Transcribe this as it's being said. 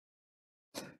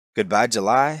Goodbye,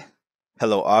 July.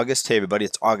 Hello, August. Hey, everybody.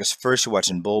 It's August 1st. You're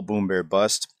watching Bull, Boom, Bear,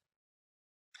 Bust.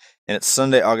 And it's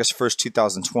Sunday, August 1st,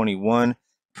 2021.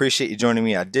 Appreciate you joining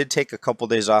me. I did take a couple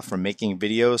days off from making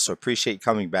videos, so appreciate you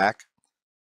coming back.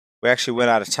 We actually went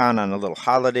out of town on a little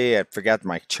holiday. I forgot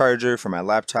my charger for my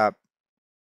laptop.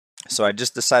 So I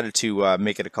just decided to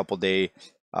make it a couple day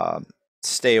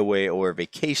stay away or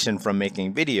vacation from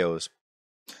making videos.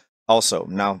 Also,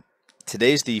 now,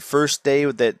 today's the first day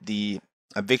that the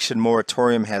eviction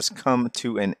moratorium has come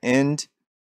to an end.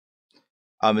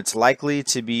 It's likely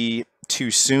to be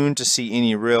too soon to see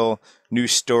any real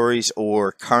news stories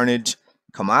or carnage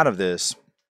come out of this.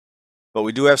 But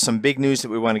we do have some big news that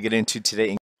we want to get into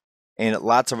today and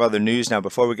lots of other news. Now,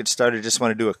 before we get started, I just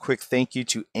want to do a quick thank you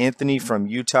to Anthony from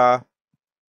Utah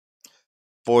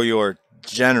for your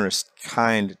generous,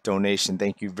 kind donation.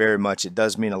 Thank you very much. It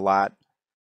does mean a lot.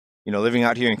 You know, living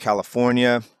out here in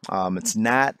California, it's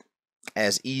not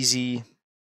as easy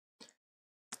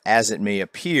as it may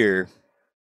appear.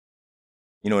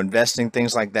 You know, investing,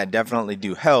 things like that definitely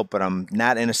do help, but I'm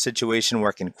not in a situation where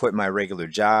I can quit my regular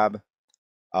job.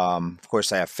 Of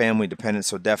course, I have family dependents,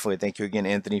 so definitely thank you again,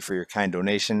 Anthony, for your kind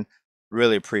donation.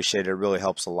 Really appreciate it. It really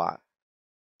helps a lot.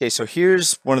 Okay, so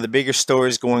here's one of the bigger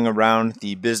stories going around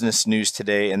the business news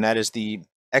today, and that is the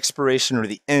expiration or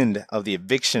the end of the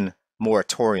eviction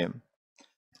moratorium.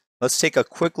 Let's take a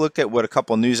quick look at what a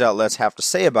couple news outlets have to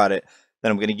say about it.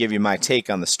 Then I'm going to give you my take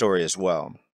on the story as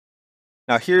well.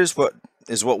 Now, here's what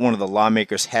one of the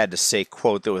lawmakers had to say,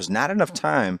 quote, "There was not enough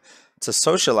time to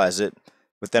socialize it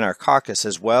within our caucus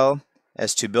as well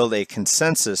as to build a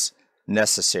consensus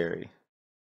necessary,"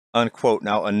 unquote.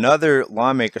 Now, another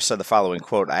lawmaker said the following,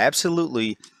 quote, "I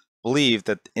absolutely believe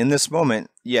that in this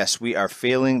moment, yes, we are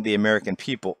failing the American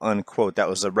people," unquote. That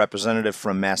was a representative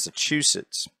from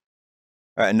Massachusetts.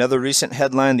 All right, another recent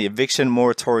headline: the eviction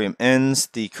moratorium ends.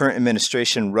 The current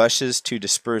administration rushes to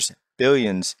disperse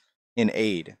billions in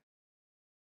aid.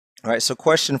 All right, so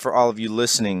question for all of you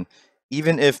listening: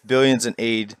 even if billions in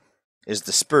aid is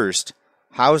dispersed,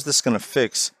 how is this going to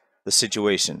fix the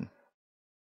situation?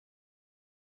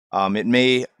 It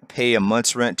may pay a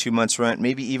month's rent, 2 months' rent,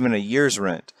 maybe even a year's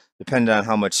rent, depending on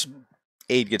how much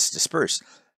aid gets dispersed.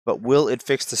 But will it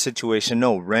fix the situation?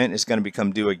 No, rent is going to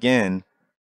become due again.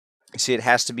 You see, it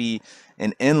has to be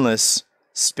an endless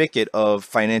spigot of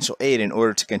financial aid in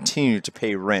order to continue to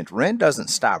pay rent. Rent doesn't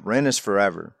stop. Rent is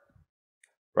forever,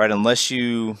 right? Unless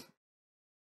you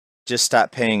just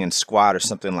stop paying and squat or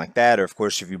something like that. Or, of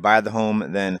course, if you buy the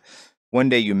home, then one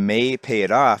day you may pay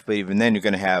it off, but even then you're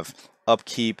going to have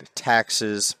upkeep,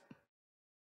 taxes,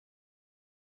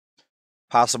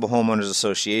 possible homeowners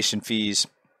association fees,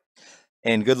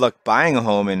 and good luck buying a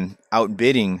home and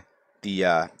outbidding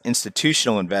the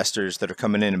institutional investors that are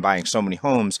coming in and buying so many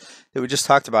homes that we just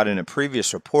talked about in a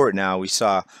previous report. Now we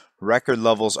saw record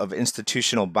levels of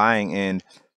institutional buying and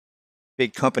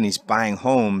big companies buying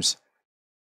homes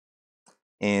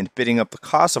and bidding up the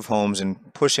cost of homes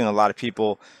and pushing a lot of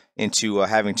people into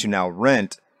having to now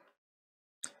rent.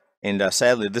 And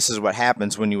sadly, this is what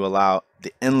happens when you allow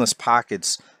the endless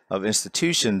pockets of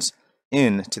institutions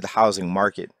into the housing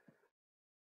market.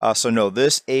 So no,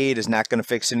 this aid is not going to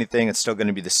fix anything. It's still going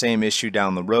to be the same issue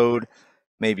down the road,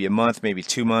 maybe a month, maybe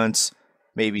 2 months,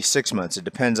 maybe 6 months. It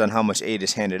depends on how much aid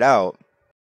is handed out.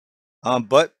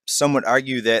 But some would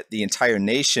argue that the entire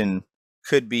nation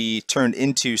could be turned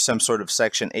into some sort of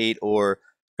Section 8 or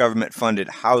government-funded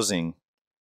housing.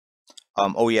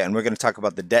 Oh yeah, and we're going to talk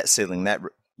about the debt ceiling. That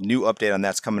new update on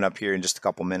that's coming up here in just a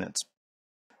couple minutes.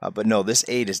 But no, this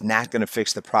aid is not going to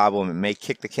fix the problem. It may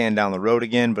kick the can down the road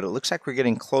again, but it looks like we're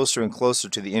getting closer and closer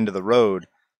to the end of the road.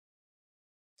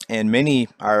 And many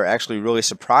are actually really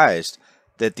surprised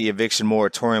that the eviction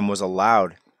moratorium was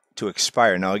allowed to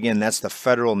expire. Now, again, that's the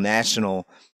federal national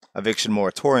eviction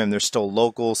moratorium. There's still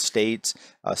local, states,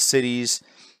 cities,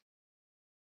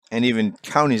 and even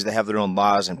counties that have their own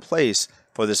laws in place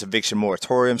for this eviction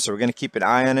moratorium. So we're going to keep an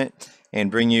eye on it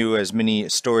and bring you as many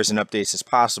stories and updates as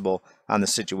possible on the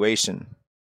situation.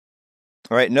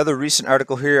 All right, another recent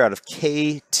article here out of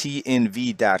ktnv.com,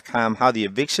 how the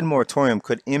eviction moratorium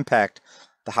could impact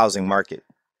the housing market.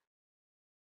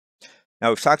 Now,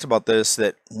 we've talked about this,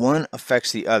 that one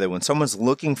affects the other. When someone's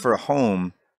looking for a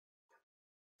home,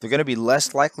 they're going to be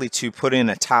less likely to put in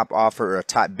a top offer or a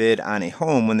top bid on a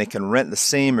home when they can rent the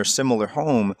same or similar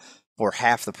home for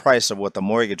half the price of what the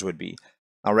mortgage would be.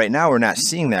 Now, right now, we're not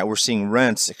seeing that. We're seeing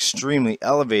rents extremely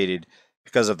elevated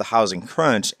because of the housing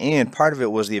crunch, and part of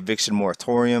it was the eviction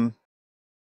moratorium.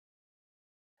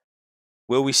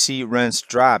 Will we see rents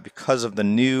drop because of the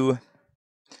new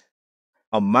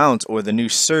amount or the new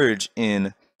surge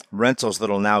in rentals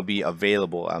that'll now be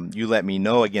available. You let me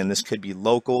know. Again, this could be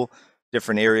local.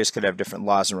 Different areas could have different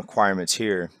laws and requirements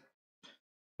here.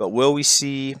 But will we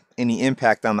see any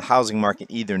impact on the housing market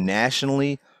either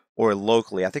nationally or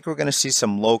locally? I think we're going to see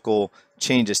some local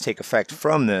changes take effect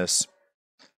from this,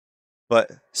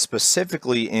 but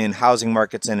specifically in housing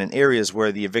markets and in areas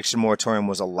where the eviction moratorium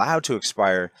was allowed to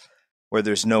expire, where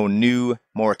there's no new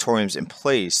moratoriums in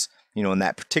place, in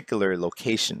that particular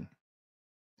location.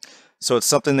 So it's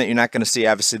something that you're not going to see,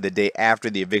 obviously, the day after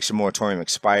the eviction moratorium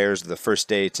expires, the first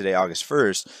day, today, August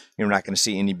 1st. You're not going to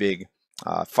see any big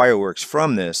fireworks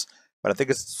from this, but I think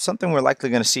it's something we're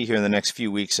likely going to see here in the next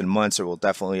few weeks and months, or we'll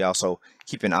definitely also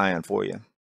keep an eye on for you. All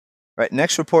right,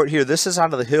 next report here. This is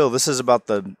out of the Hill. This is about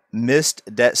the missed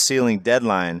debt ceiling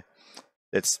deadline.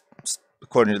 It's,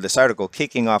 according to this article,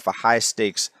 kicking off a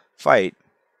high-stakes fight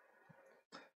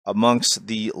amongst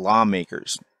the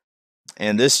lawmakers.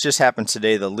 And this just happened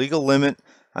today. The legal limit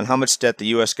on how much debt the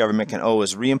U.S. government can owe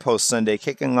is reimposed Sunday,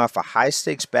 kicking off a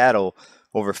high-stakes battle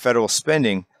over federal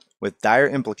spending with dire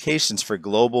implications for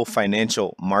global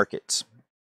financial markets.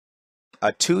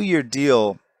 A 2-year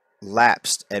deal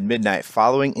lapsed at midnight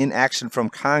following inaction from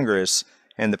Congress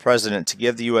and the president to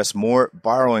give the U.S. more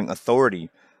borrowing authority.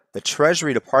 The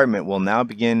Treasury Department will now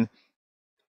begin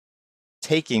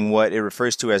taking what it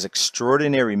refers to as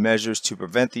extraordinary measures to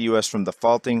prevent the U.S. from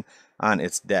defaulting on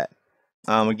its debt.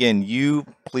 Again,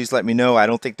 please let me know. I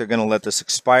don't think they're going to let this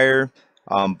expire,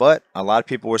 but a lot of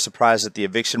people were surprised that the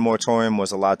eviction moratorium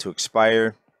was allowed to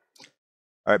expire.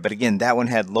 All right, but again, that one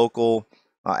had local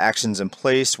actions in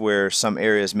place where some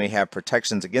areas may have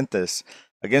protections against this,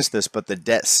 but the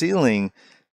debt ceiling,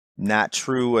 not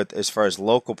true as far as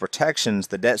local protections.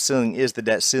 The debt ceiling is the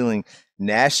debt ceiling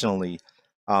nationally.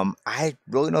 I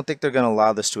really don't think they're going to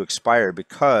allow this to expire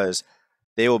because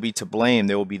they will be to blame.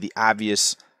 They will be the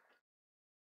obvious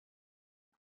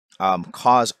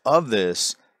cause of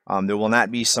this. There will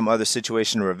not be some other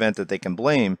situation or event that they can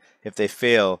blame if they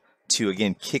fail to,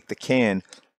 again, kick the can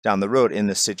down the road in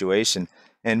this situation.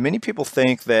 And many people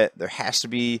think that there has to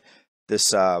be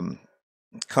this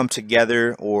come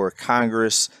together or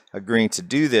Congress agreeing to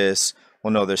do this.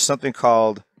 Well, no, there's something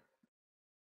called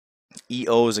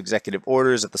EO's executive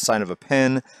orders. At the sign of a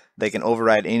pen, they can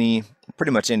override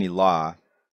pretty much any law.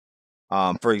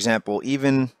 For example,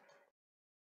 even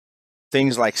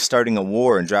things like starting a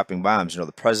war and dropping bombs.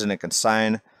 The president can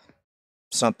sign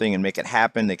something and make it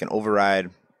happen. They can override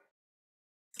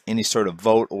any sort of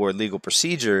vote or legal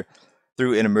procedure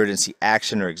through an emergency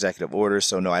action or executive order.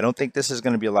 So no, I don't think this is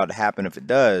going to be allowed to happen. If it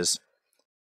does,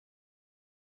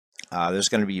 there's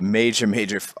going to be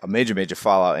major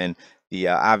fallout, and the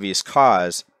obvious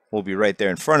cause will be right there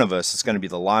in front of us. It's going to be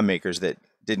the lawmakers that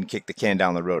didn't kick the can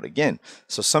down the road again.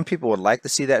 So some people would like to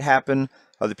see that happen.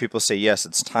 Other people say, yes,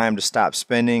 it's time to stop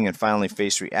spending and finally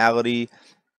face reality,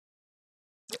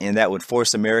 and that would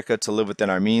force America to live within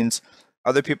our means.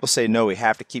 Other people say, no, we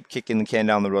have to keep kicking the can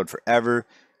down the road forever.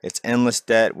 It's endless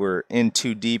debt. We're in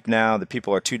too deep now. The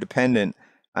people are too dependent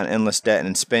on endless debt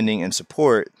and spending and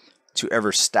support to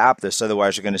ever stop this.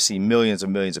 Otherwise, you're going to see millions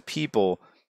and millions of people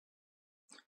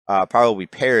probably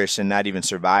perish and not even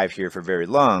survive here for very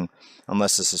long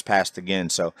unless this is passed again.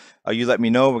 So you let me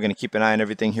know. We're going to keep an eye on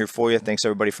everything here for you. Thanks,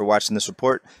 everybody, for watching this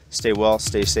report. Stay well,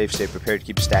 stay safe, stay prepared,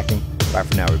 keep stacking. Bye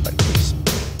for now, everybody. Peace.